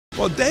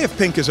Well, Day of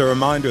Pink is a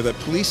reminder that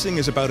policing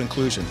is about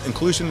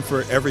inclusion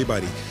for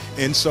everybody.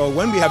 And so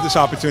when we have this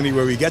opportunity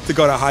where we get to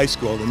go to high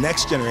school, the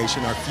next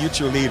generation, our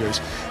future leaders,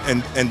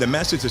 and the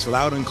message is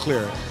loud and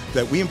clear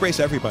that we embrace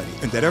everybody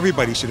and that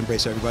everybody should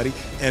embrace everybody.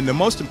 And the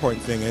most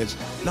important thing is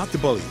not to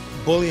bully.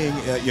 Bullying,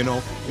 you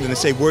know, when they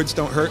say words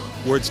don't hurt,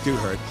 words do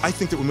hurt. I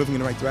think that we're moving in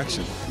the right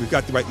direction. We've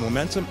got the right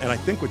momentum, and I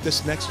think with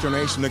this next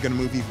generation, they're going to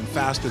move even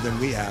faster than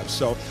we have.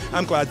 So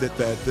I'm glad that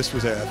this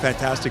was a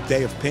fantastic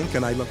Day of Pink,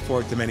 and I look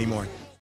forward to many more.